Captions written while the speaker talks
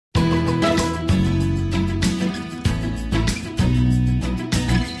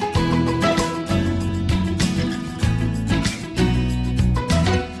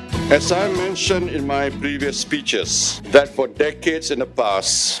As I mentioned in my previous speeches, that for decades in the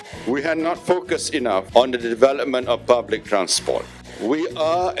past, we had not focused enough on the development of public transport. We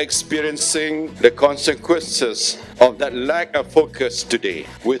are experiencing the consequences of that lack of focus today,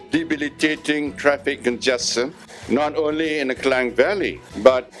 with debilitating traffic congestion, not only in the Klang Valley,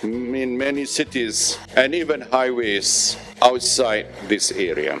 but in many cities and even highways outside this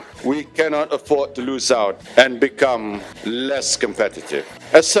area. We cannot afford to lose out and become less competitive.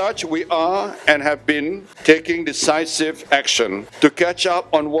 As such, we are and have been taking decisive action to catch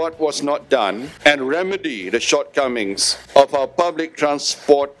up on what was not done and remedy the shortcomings of our public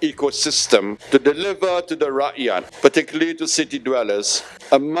transport ecosystem to deliver to the rakyat, particularly to city dwellers,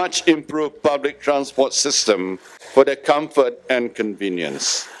 a much improved public transport system for their comfort and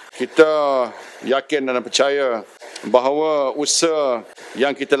convenience. Kita yakin dan percaya bahawa usaha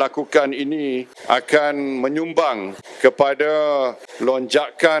yang kita lakukan ini akan menyumbang kepada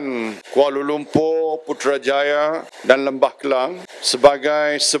lonjakan Kuala Lumpur, Putrajaya dan Lembah Kelang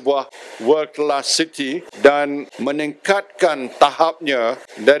sebagai sebuah world class city dan meningkatkan tahapnya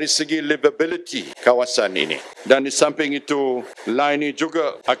dari segi livability kawasan ini. Dan di samping itu, line ini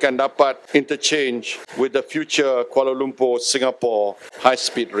juga akan dapat interchange with the future Kuala Lumpur Singapore high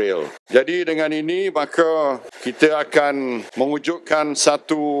speed rail. Jadi dengan ini maka kita akan mewujudkan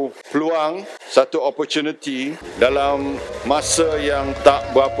satu peluang, satu opportunity dalam masa yang tak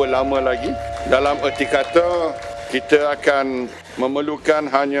berapa lama lagi. Dalam erti kata, kita akan memerlukan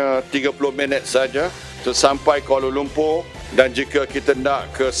hanya 30 minit saja untuk sampai Kuala Lumpur, dan jika kita nak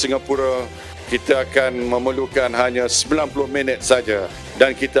ke Singapura, kita akan memerlukan hanya 90 minit saja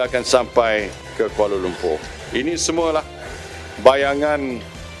dan kita akan sampai ke Kuala Lumpur. Ini semualah bayangan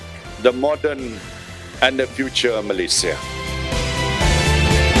the modern and the future Malaysia.